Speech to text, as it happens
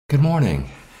Good morning.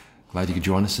 Glad you could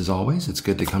join us as always. It's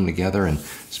good to come together and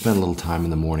spend a little time in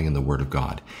the morning in the Word of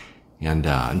God. And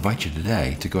I invite you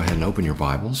today to go ahead and open your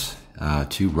Bibles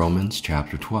to Romans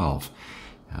chapter 12.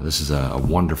 This is a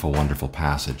wonderful, wonderful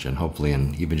passage, and hopefully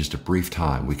in even just a brief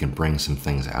time we can bring some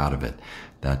things out of it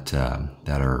that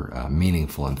are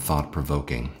meaningful and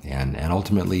thought-provoking and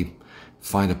ultimately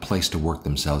find a place to work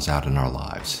themselves out in our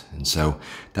lives. And so,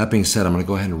 that being said, I'm going to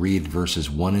go ahead and read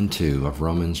verses 1 and 2 of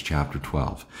Romans chapter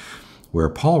 12, where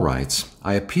Paul writes,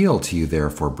 "I appeal to you,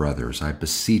 therefore, brothers, I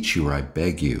beseech you, or I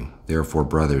beg you, therefore,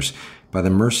 brothers, by the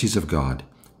mercies of God,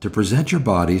 to present your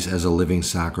bodies as a living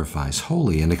sacrifice,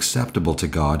 holy and acceptable to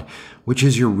God, which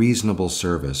is your reasonable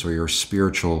service or your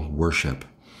spiritual worship.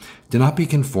 Do not be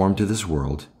conformed to this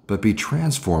world, but be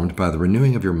transformed by the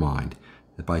renewing of your mind,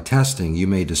 that by testing you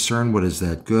may discern what is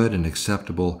that good and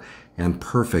acceptable and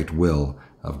perfect will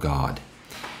of God."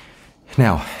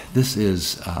 Now, this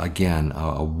is, again,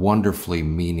 a wonderfully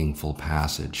meaningful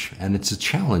passage, and it's a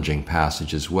challenging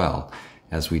passage as well.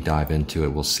 As we dive into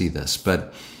it, we'll see this.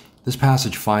 But this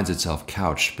passage finds itself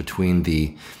couched between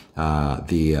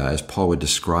as Paul would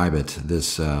describe it,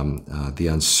 the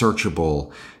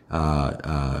unsearchable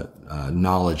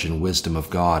knowledge and wisdom of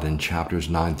God in chapters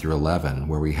 9 through 11,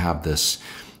 where we have this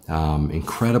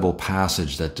incredible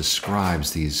passage that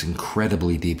describes these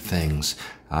incredibly deep things,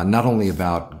 not only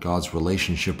about God's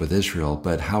relationship with Israel,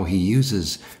 but how he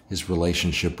uses his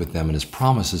relationship with them and his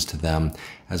promises to them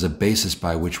as a basis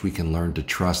by which we can learn to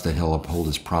trust that he'll uphold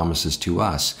his promises to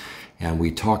us. And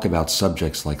we talk about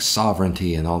subjects like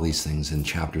sovereignty and all these things in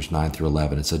chapters 9 through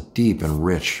 11. It's a deep and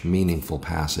rich, meaningful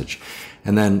passage.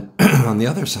 And then on the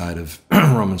other side of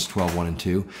Romans 12, 1 and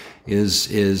 2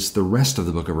 is the rest of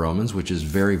the book of Romans, which is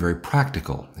very, very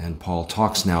practical. And Paul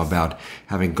talks now about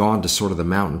having gone to sort of the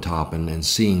mountaintop and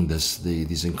seeing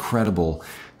these incredible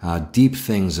deep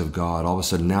things of God. All of a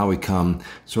sudden now we come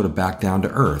sort of back down to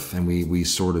earth, and we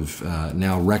sort of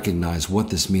now recognize what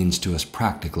this means to us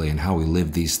practically and how we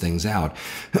live these things out.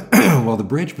 Well, the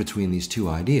bridge between these two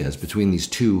ideas, between these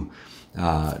two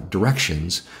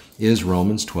directions, is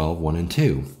Romans 12, 1 and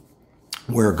 2,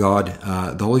 where God,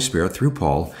 the Holy Spirit, through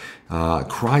Paul,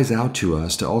 cries out to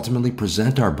us to ultimately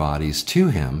present our bodies to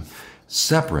him,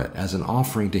 separate as an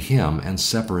offering to him and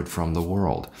separate from the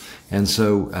world. And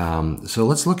so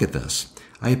let's look at this.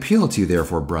 "I appeal to you,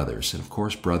 therefore, brothers," and of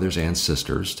course, brothers and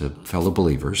sisters, to fellow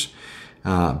believers,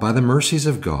 "by the mercies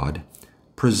of God,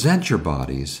 present your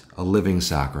bodies a living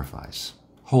sacrifice,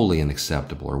 holy and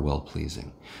acceptable or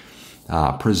well-pleasing."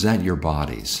 Present your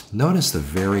bodies. Notice the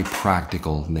very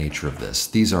practical nature of this.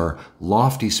 These are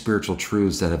lofty spiritual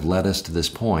truths that have led us to this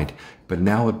point, but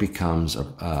now it becomes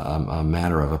a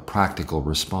matter of a practical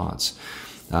response.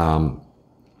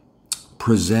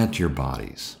 Present your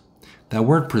bodies. That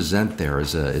word "present" there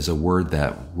is a word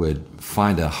that would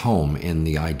find a home in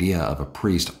the idea of a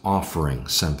priest offering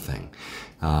something.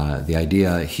 The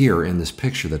idea here in this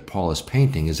picture that Paul is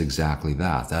painting is exactly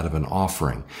that of an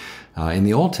offering. In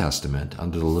the Old Testament,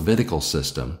 under the Levitical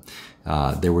system,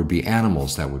 there would be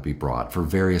animals that would be brought for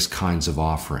various kinds of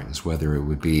offerings, whether it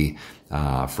would be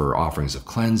for offerings of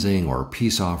cleansing or a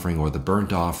peace offering or the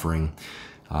burnt offering,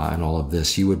 and all of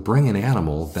this. You would bring an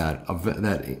animal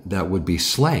that would be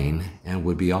slain and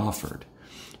would be offered.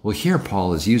 Well, here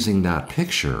Paul is using that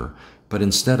picture, but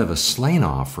instead of a slain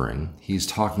offering, he's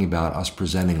talking about us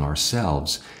presenting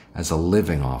ourselves as a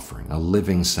living offering, a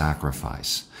living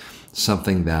sacrifice.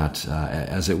 Something that,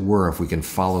 as it were, if we can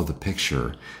follow the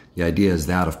picture, the idea is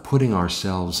that of putting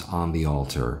ourselves on the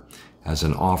altar as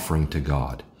an offering to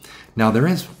God. Now, there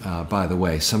is, by the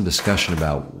way, some discussion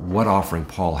about what offering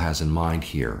Paul has in mind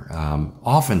here.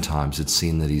 Oftentimes, it's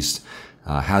seen that he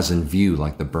has in view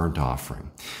like the burnt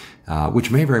offering, which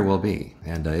may very well be,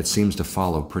 and it seems to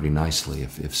follow pretty nicely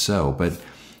if so. But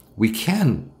we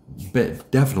can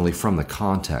definitely from the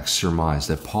context surmise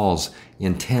that Paul's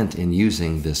intent in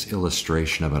using this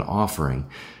illustration of an offering,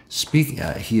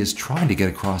 he is trying to get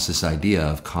across this idea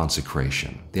of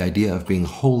consecration, the idea of being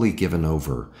wholly given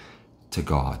over to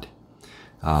God.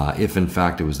 If in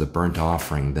fact it was the burnt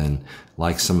offering, then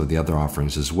like some of the other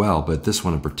offerings as well, but this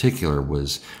one in particular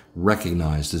was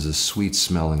recognized as a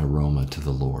sweet-smelling aroma to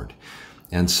the Lord.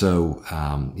 And so,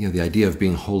 the idea of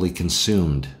being wholly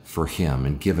consumed for him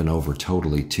and given over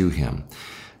totally to him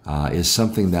is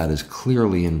something that is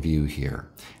clearly in view here.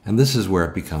 And this is where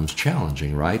it becomes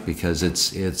challenging, right? Because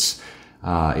it's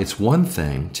one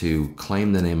thing to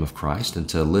claim the name of Christ and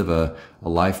to live a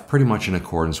life pretty much in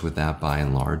accordance with that by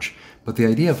and large. But the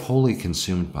idea of wholly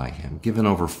consumed by him, given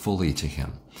over fully to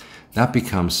him, that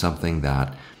becomes something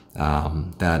that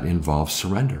involves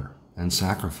surrender. and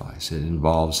sacrifice. It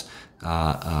involves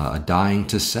a dying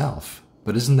to self.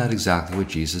 But isn't that exactly what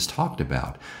Jesus talked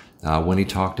about? When he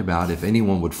talked about, if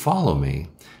anyone would follow me,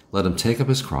 let him take up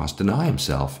his cross, deny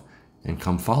himself, and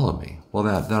come follow me. Well,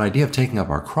 that idea of taking up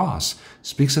our cross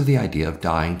speaks of the idea of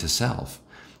dying to self.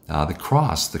 The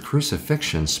cross, the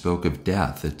crucifixion, spoke of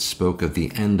death. It spoke of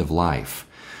the end of life.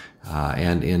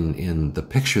 And in the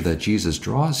picture that Jesus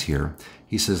draws here,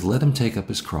 he says, let him take up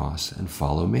his cross and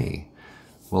follow me.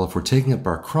 Well, if we're taking up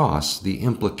our cross, the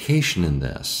implication in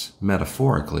this,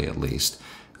 metaphorically at least,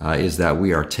 is that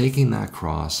we are taking that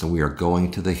cross and we are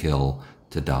going to the hill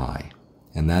to die.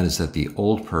 And that is that the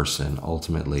old person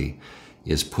ultimately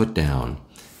is put down,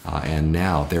 and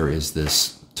now there is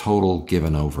this total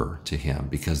given over to him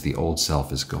because the old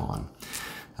self is gone.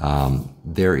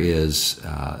 There is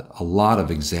a lot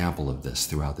of example of this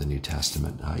throughout the New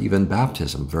Testament. Even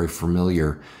baptism, very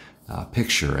familiar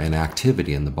picture and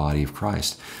activity in the body of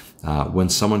Christ. When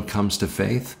someone comes to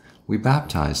faith, we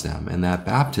baptize them, and that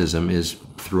baptism is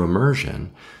through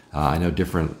immersion. I know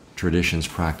different traditions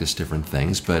practice different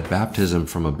things, but baptism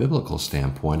from a biblical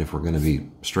standpoint, if we're going to be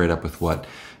straight up with what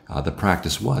the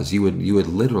practice was, you would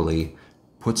literally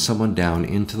put someone down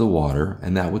into the water,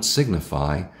 and that would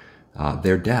signify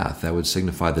their death. That would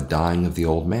signify the dying of the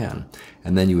old man.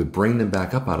 And then you would bring them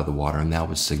back up out of the water, and that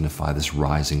would signify this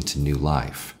rising to new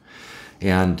life.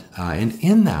 And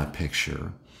in that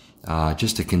picture,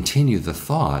 just to continue the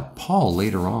thought, Paul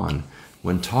later on,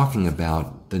 when talking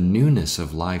about the newness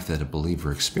of life that a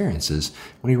believer experiences,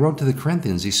 when he wrote to the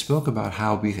Corinthians, he spoke about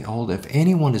how, behold, if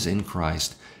anyone is in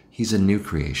Christ, he's a new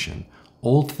creation.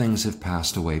 Old things have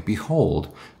passed away.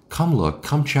 Behold, come look,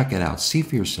 come check it out, see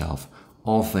for yourself,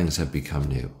 all things have become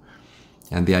new.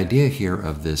 And the idea here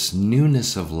of this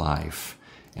newness of life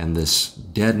and this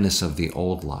deadness of the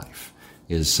old life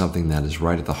is something that is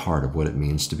right at the heart of what it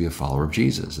means to be a follower of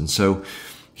Jesus. And so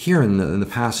here in the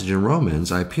passage in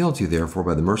Romans, I appeal to you, therefore,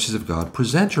 by the mercies of God,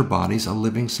 present your bodies a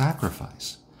living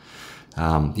sacrifice.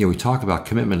 We talk about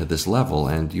commitment at this level,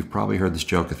 and you've probably heard this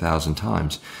joke 1,000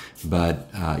 times, but,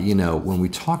 when we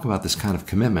talk about this kind of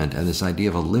commitment and this idea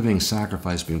of a living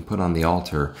sacrifice being put on the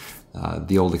altar,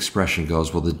 the old expression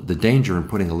goes, well, the danger in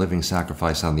putting a living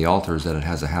sacrifice on the altar is that it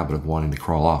has a habit of wanting to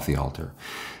crawl off the altar.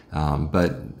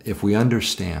 But if we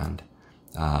understand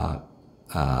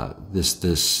what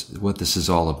this is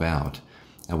all about,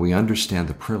 and we understand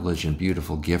the privilege and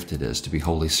beautiful gift it is to be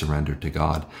wholly surrendered to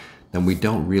God, then we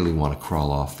don't really want to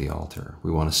crawl off the altar.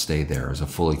 We want to stay there as a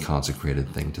fully consecrated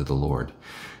thing to the Lord.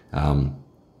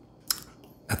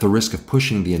 At the risk of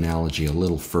pushing the analogy a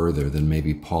little further than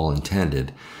maybe Paul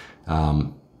intended,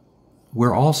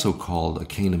 we're also called a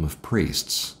kingdom of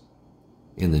priests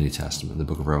in the New Testament, the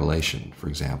book of Revelation, for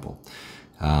example.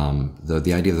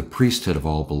 The idea of the priesthood of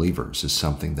all believers is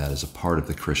something that is a part of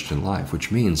the Christian life,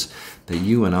 which means that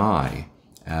you and I,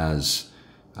 as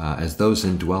those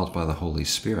indwelt by the Holy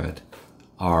Spirit,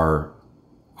 are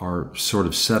sort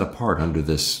of set apart under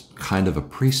this kind of a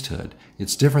priesthood.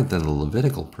 It's different than the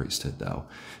Levitical priesthood, though.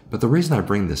 But the reason I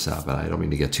bring this up, and I don't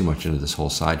mean to get too much into this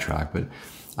whole sidetrack, but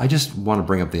I just want to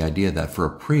bring up the idea that for a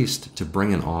priest to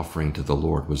bring an offering to the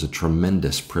Lord was a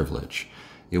tremendous privilege.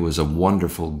 It was a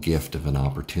wonderful gift of an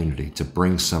opportunity to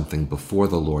bring something before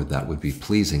the Lord that would be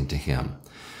pleasing to him.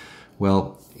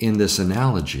 Well, in this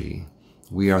analogy,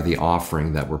 we are the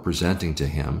offering that we're presenting to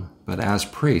him, but as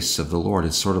priests of the Lord,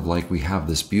 it's sort of like we have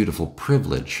this beautiful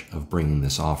privilege of bringing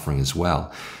this offering as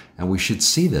well. And we should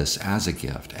see this as a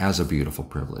gift, as a beautiful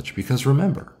privilege, because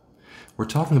remember, we're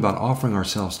talking about offering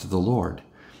ourselves to the Lord,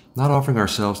 not offering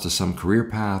ourselves to some career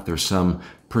path or some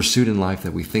pursuit in life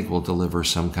that we think will deliver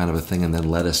some kind of a thing and then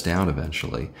let us down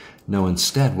eventually. No,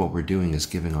 instead, what we're doing is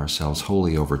giving ourselves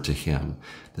wholly over to him.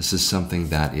 This is something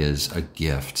that is a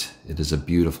gift. It is a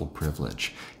beautiful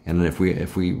privilege. And if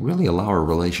we really allow our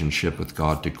relationship with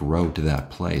God to grow to that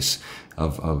place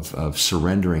of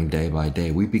surrendering day by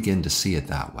day, we begin to see it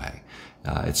that way.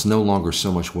 It's no longer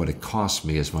so much what it costs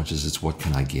me as much as it's what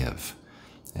can I give.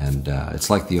 And it's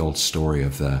like the old story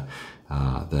of the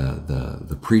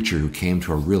preacher who came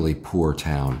to a really poor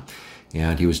town,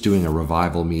 and he was doing a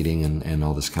revival meeting and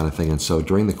all this kind of thing. And so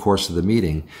during the course of the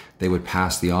meeting, they would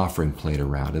pass the offering plate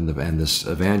around, and this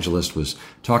evangelist was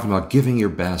talking about giving your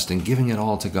best and giving it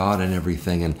all to God and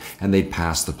everything, and they'd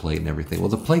pass the plate and everything. Well,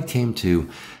 the plate came to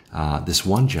this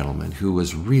one gentleman who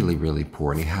was really, really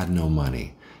poor, and he had no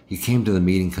money. He came to the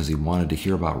meeting because he wanted to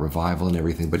hear about revival and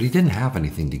everything, but he didn't have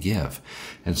anything to give.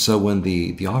 And so when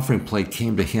the offering plate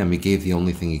came to him, he gave the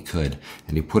only thing he could,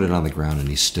 and he put it on the ground and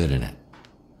he stood in it.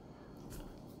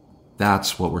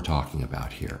 That's what we're talking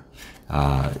about here.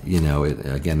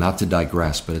 Again, not to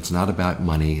digress, but it's not about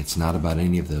money. It's not about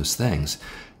any of those things.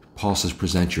 Paul says,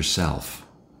 present yourself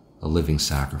a living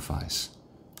sacrifice,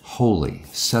 holy,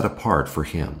 set apart for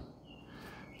him,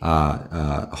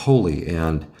 holy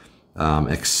and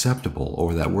acceptable,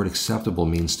 or that word acceptable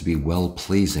means to be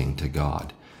well-pleasing to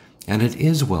God. And it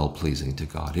is well-pleasing to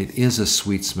God. It is a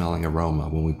sweet-smelling aroma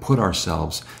when we put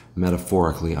ourselves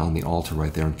metaphorically on the altar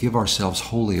right there and give ourselves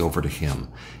wholly over to him.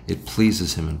 It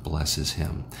pleases him and blesses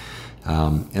him.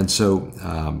 And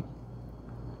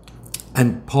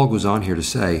Paul goes on here to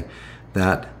say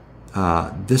that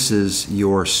this is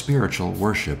your spiritual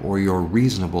worship, or your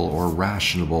reasonable or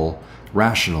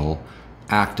rational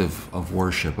act of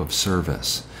worship, of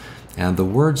service. And the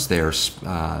words there,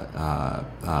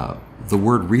 the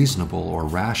word reasonable or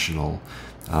rational,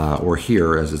 or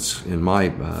here, as it's in my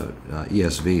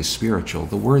ESV, spiritual,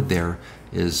 the word there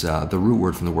is the root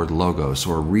word from the word logos,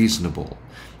 or reasonable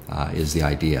is the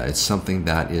idea. It's something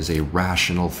that is a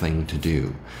rational thing to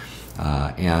do.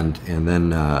 And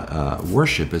then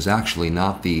worship is actually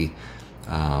not the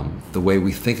way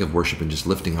we think of worship and just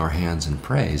lifting our hands in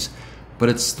praise, but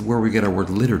it's where we get our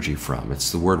word liturgy from.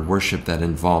 It's the word worship that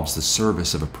involves the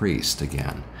service of a priest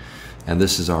again. And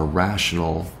this is our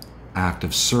rational act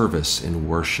of service in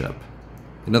worship.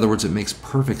 In other words, it makes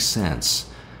perfect sense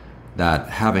that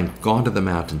having gone to the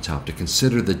mountaintop to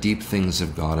consider the deep things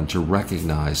of God and to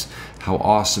recognize how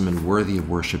awesome and worthy of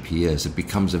worship he is, it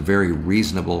becomes a very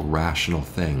reasonable, rational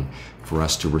thing for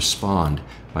us to respond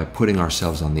by putting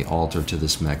ourselves on the altar to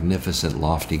this magnificent,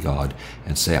 lofty God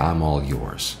and say, I'm all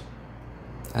yours.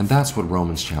 And that's what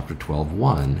Romans chapter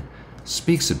 12:1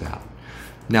 speaks about.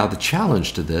 Now, the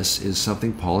challenge to this is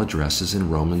something Paul addresses in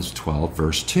Romans 12,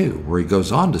 verse 2, where he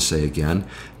goes on to say again,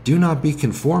 do not be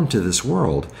conformed to this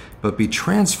world, but be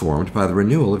transformed by the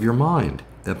renewal of your mind,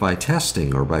 that by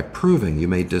testing or by proving you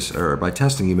may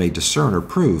discern or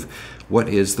prove what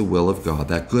is the will of God,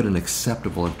 that good and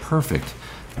acceptable and perfect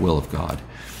will of God.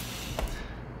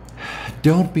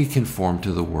 Don't be conformed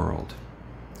to the world.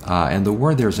 And the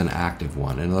word there is an active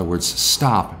one. In other words,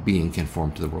 stop being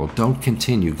conformed to the world. Don't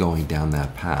continue going down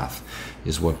that path,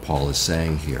 is what Paul is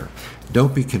saying here.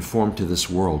 Don't be conformed to this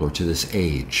world or to this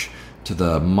age, to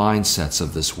the mindsets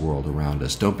of this world around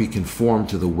us. Don't be conformed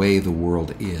to the way the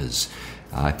world is.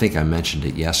 I think I mentioned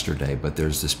it yesterday, but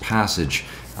there's this passage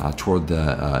toward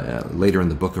the later in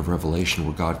the book of Revelation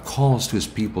where God calls to his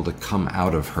people to come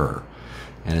out of her.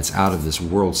 And it's out of this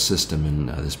world system and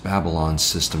this Babylon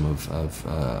system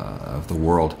of the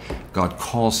world. God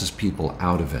calls his people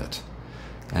out of it.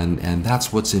 And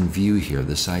that's what's in view here,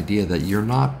 this idea that you're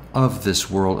not of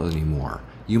this world anymore.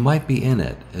 You might be in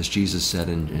it, as Jesus said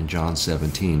in John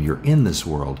 17. You're in this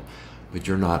world, but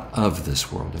you're not of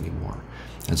this world anymore.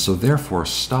 And so therefore,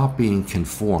 stop being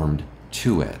conformed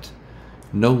to it.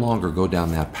 No longer go down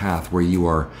that path where you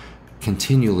are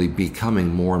continually becoming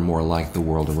more and more like the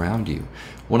world around you.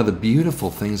 One of the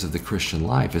beautiful things of the Christian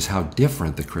life is how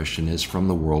different the Christian is from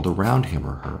the world around him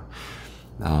or her.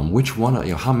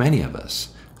 How many of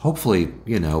us, hopefully,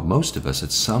 most of us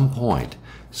at some point,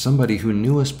 somebody who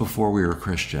knew us before we were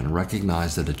Christian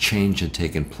recognized that a change had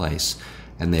taken place,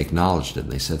 and they acknowledged it.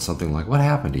 They said something like, what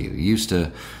happened to you? You used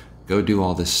to go do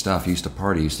all this stuff, you used to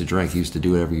party, you used to drink, you used to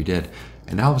do whatever you did,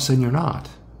 and now all of a sudden you're not.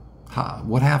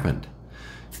 What happened?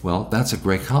 Well, that's a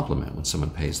great compliment when someone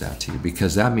pays that to you,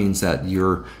 because that means that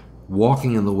you're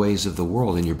walking in the ways of the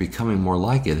world and you're becoming more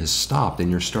like it has stopped, and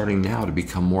you're starting now to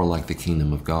become more like the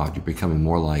kingdom of God. You're becoming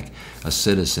more like a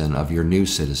citizen of your new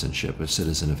citizenship, a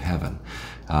citizen of heaven.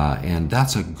 And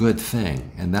that's a good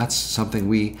thing. And that's something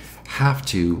we have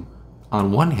to,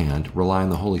 on one hand, rely on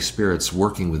the Holy Spirit's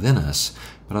working within us.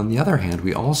 But on the other hand,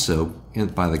 we also,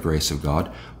 by the grace of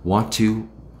God, want to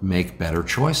make better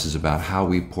choices about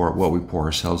what we pour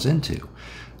ourselves into.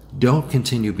 Don't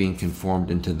continue being conformed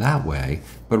into that way,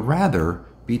 but rather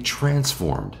be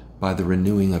transformed by the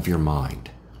renewing of your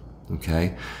mind.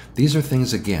 Okay? These are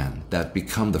things, again, that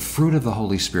become the fruit of the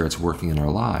Holy Spirit's working in our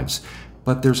lives,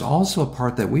 but there's also a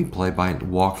part that we play by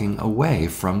walking away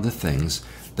from the things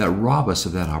that rob us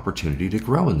of that opportunity to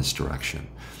grow in this direction.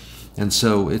 And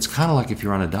so it's kind of like if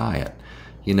you're on a diet.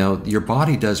 Your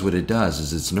body does what it does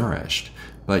as it's nourished.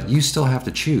 But you still have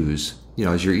to choose,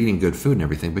 as you're eating good food and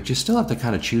everything, but you still have to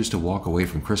kind of choose to walk away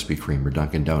from Krispy Kreme or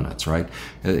Dunkin' Donuts, right?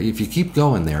 If you keep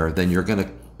going there, then you're going to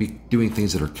be doing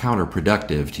things that are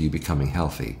counterproductive to you becoming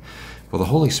healthy. Well, the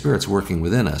Holy Spirit's working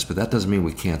within us, but that doesn't mean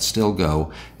we can't still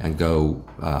go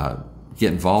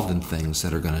get involved in things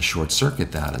that are going to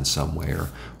short-circuit that in some way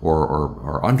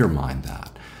or undermine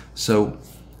that. So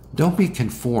Don't be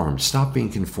conformed. Stop being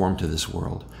conformed to this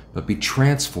world, but be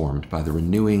transformed by the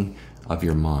renewing of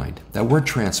your mind. That word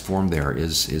transform there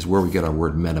is where we get our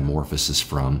word metamorphosis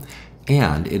from,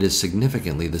 and it is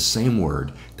significantly the same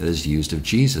word that is used of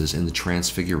Jesus in the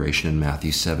transfiguration in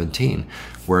Matthew 17,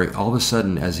 where all of a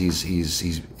sudden, as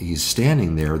he's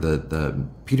standing there, the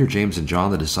Peter, James, and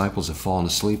John, the disciples, have fallen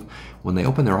asleep. When they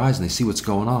open their eyes and they see what's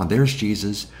going on, there's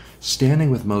Jesus standing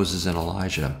with Moses and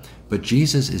Elijah. But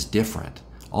Jesus is different.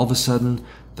 All of a sudden,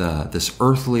 this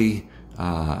earthly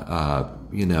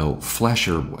flesh,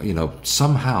 or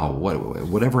somehow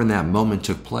whatever in that moment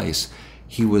took place,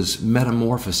 he was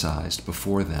metamorphosized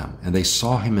before them, and they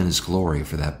saw him in his glory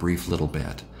for that brief little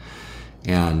bit.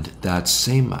 And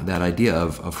that idea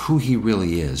of who he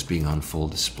really is being on full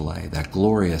display, that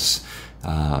glorious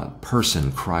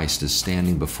person, Christ, is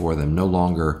standing before them, no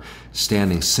longer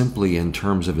standing simply in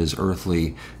terms of his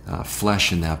earthly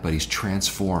flesh in that, but he's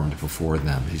transformed before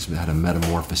them. He's had a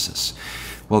metamorphosis.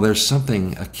 Well, there's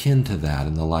something akin to that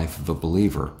in the life of a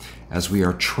believer as we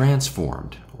are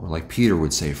transformed, or like Peter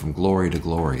would say, from glory to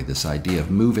glory, this idea of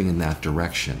moving in that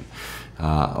direction,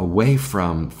 away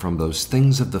from those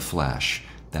things of the flesh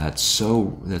that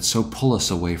so pull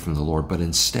us away from the Lord, but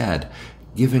instead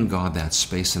giving God that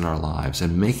space in our lives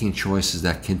and making choices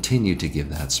that continue to give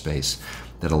that space,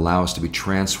 that allow us to be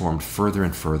transformed further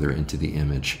and further into the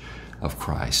image of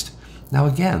Christ. Now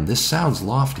again, this sounds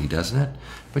lofty, doesn't it?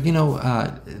 But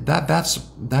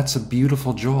that's a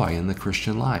beautiful joy in the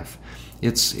Christian life.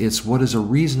 It's what is a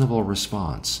reasonable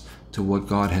response to what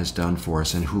God has done for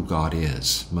us and who God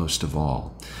is, most of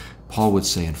all. Paul would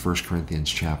say in 1 Corinthians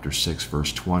chapter 6,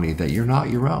 verse 20, that you're not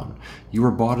your own. You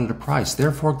were bought at a price.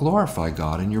 Therefore glorify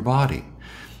God in your body.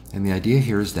 And the idea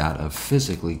here is that of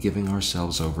physically giving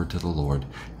ourselves over to the Lord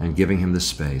and giving him the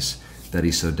space that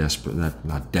he so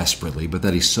not desperately, but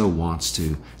that he so wants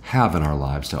to have in our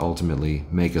lives to ultimately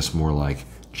make us more like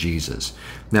Jesus.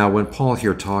 Now, when Paul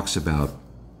here talks about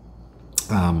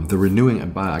the renewing,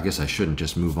 I guess I shouldn't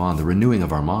just move on, the renewing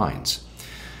of our minds,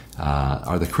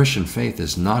 the Christian faith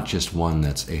is not just one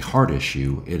that's a heart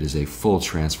issue, it is a full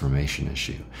transformation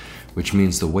issue, which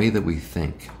means the way that we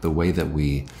think, the way that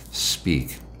we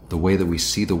speak, the way that we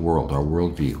see the world, our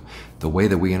worldview, the way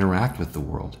that we interact with the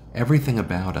world, everything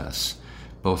about us,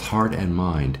 both heart and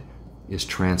mind, is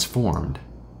transformed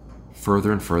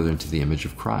further and further into the image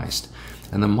of Christ.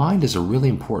 And the mind is a really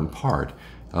important part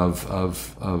of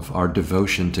our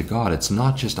devotion to God. It's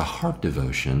not just a heart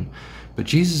devotion, but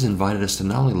Jesus invited us to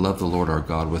not only love the Lord our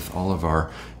God with all of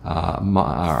our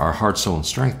heart, soul, and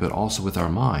strength, but also with our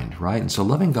mind, right? And so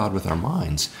loving God with our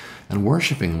minds and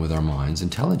worshiping with our minds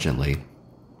intelligently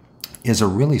is a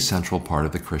really central part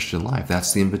of the Christian life.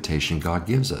 That's the invitation God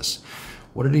gives us.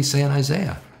 What did he say in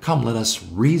Isaiah? Come, let us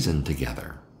reason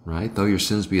together, right? Though your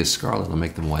sins be as scarlet, I'll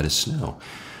make them white as snow.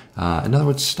 In other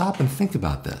words, stop and think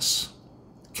about this.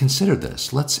 Consider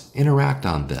this. Let's interact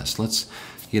on this. Let's,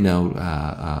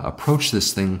 approach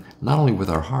this thing not only with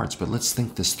our hearts, but let's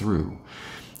think this through.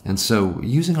 And so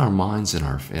using our minds in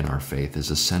our faith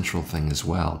is a central thing as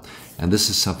well. And this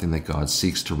is something that God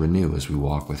seeks to renew as we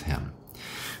walk with him.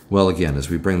 Well, again, as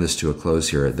we bring this to a close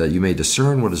here, that you may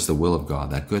discern what is the will of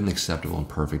God, that good and acceptable and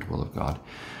perfect will of God,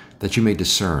 that you may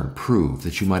discern, prove,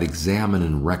 that you might examine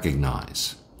and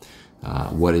recognize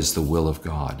what is the will of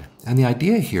God. And the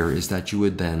idea here is that you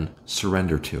would then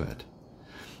surrender to it.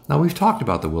 Now, we've talked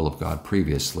about the will of God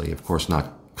previously, of course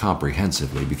not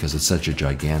comprehensively because it's such a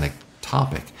gigantic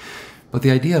topic, but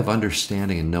the idea of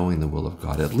understanding and knowing the will of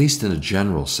God, at least in a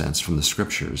general sense from the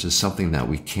scriptures, is something that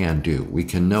we can do. We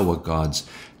can know what God's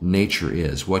nature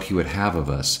is, what he would have of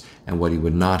us and what he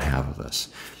would not have of us.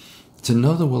 To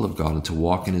know the will of God and to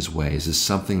walk in his ways is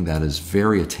something that is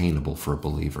very attainable for a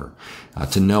believer.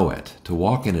 To know it, to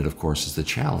walk in it, of course, is the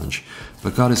challenge.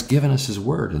 But God has given us his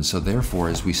word, and so therefore,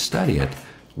 as we study it,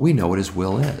 we know what his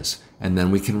will is, and then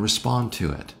we can respond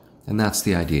to it. And that's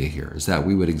the idea here, is that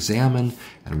we would examine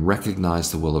and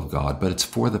recognize the will of God, but it's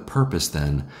for the purpose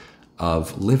then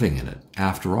of living in it.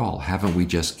 After all, haven't we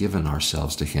just given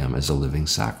ourselves to him as a living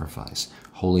sacrifice,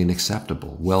 holy and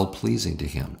acceptable, well-pleasing to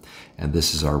him? And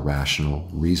this is our rational,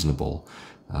 reasonable,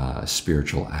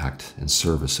 spiritual act and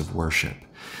service of worship.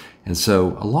 And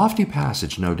so a lofty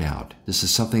passage, no doubt. This is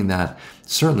something that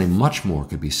certainly much more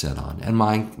could be said on. And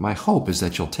my hope is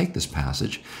that you'll take this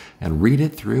passage and read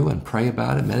it through and pray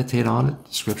about it, meditate on it,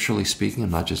 scripturally speaking,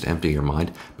 and not just empty your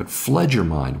mind, but flood your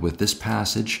mind with this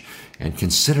passage and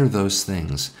consider those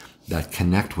things that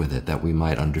connect with it, that we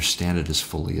might understand it as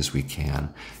fully as we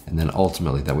can, and then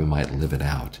ultimately that we might live it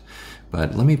out.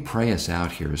 But let me pray us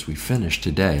out here as we finish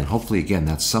today, and hopefully, again,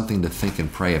 that's something to think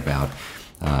and pray about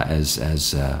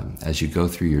as you go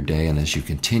through your day and as you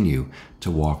continue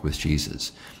to walk with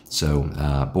Jesus. So,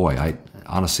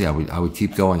 honestly, I would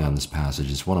keep going on this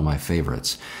passage. It's one of my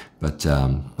favorites, but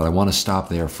I want to stop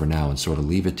there for now and sort of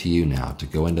leave it to you now to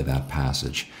go into that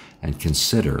passage and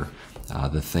consider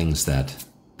the things that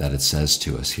it says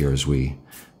to us here as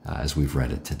we've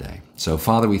read it today. So,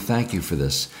 Father, we thank you for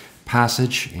this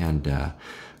passage, and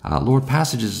Lord,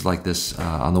 passages like this,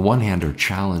 on the one hand, are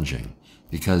challenging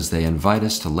because they invite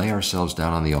us to lay ourselves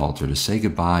down on the altar, to say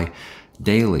goodbye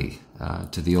daily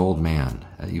to the old man,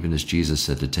 even as Jesus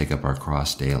said to take up our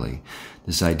cross daily.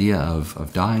 This idea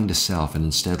of dying to self and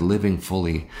instead living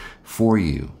fully for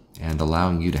you and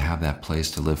allowing you to have that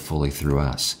place to live fully through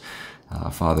us.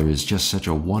 Father, is just such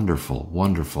a wonderful,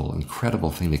 wonderful,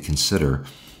 incredible thing to consider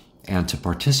and to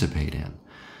participate in.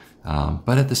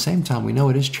 But at the same time, we know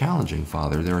it is challenging,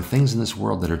 Father. There are things in this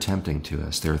world that are tempting to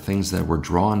us. There are things that we're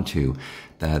drawn to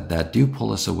that do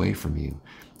pull us away from you.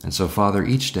 And so, Father,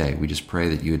 each day we just pray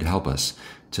that you would help us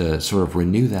to sort of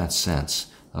renew that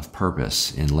sense of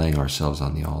purpose in laying ourselves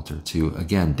on the altar, to,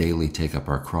 again, daily take up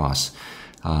our cross,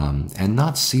 and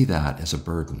not see that as a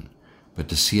burden, but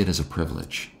to see it as a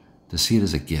privilege, to see it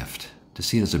as a gift, to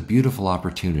see it as a beautiful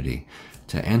opportunity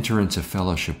to enter into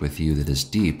fellowship with you that is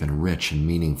deep and rich and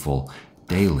meaningful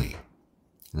daily.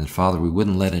 And that, Father, we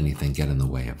wouldn't let anything get in the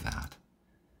way of that.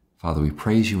 Father, we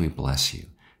praise you and we bless you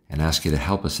and ask you to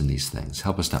help us in these things.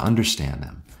 Help us to understand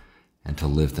them and to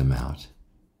live them out.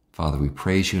 Father, we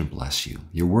praise you and bless you.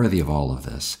 You're worthy of all of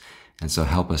this, and so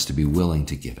help us to be willing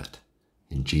to give it.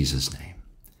 In Jesus' name,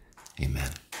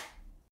 amen.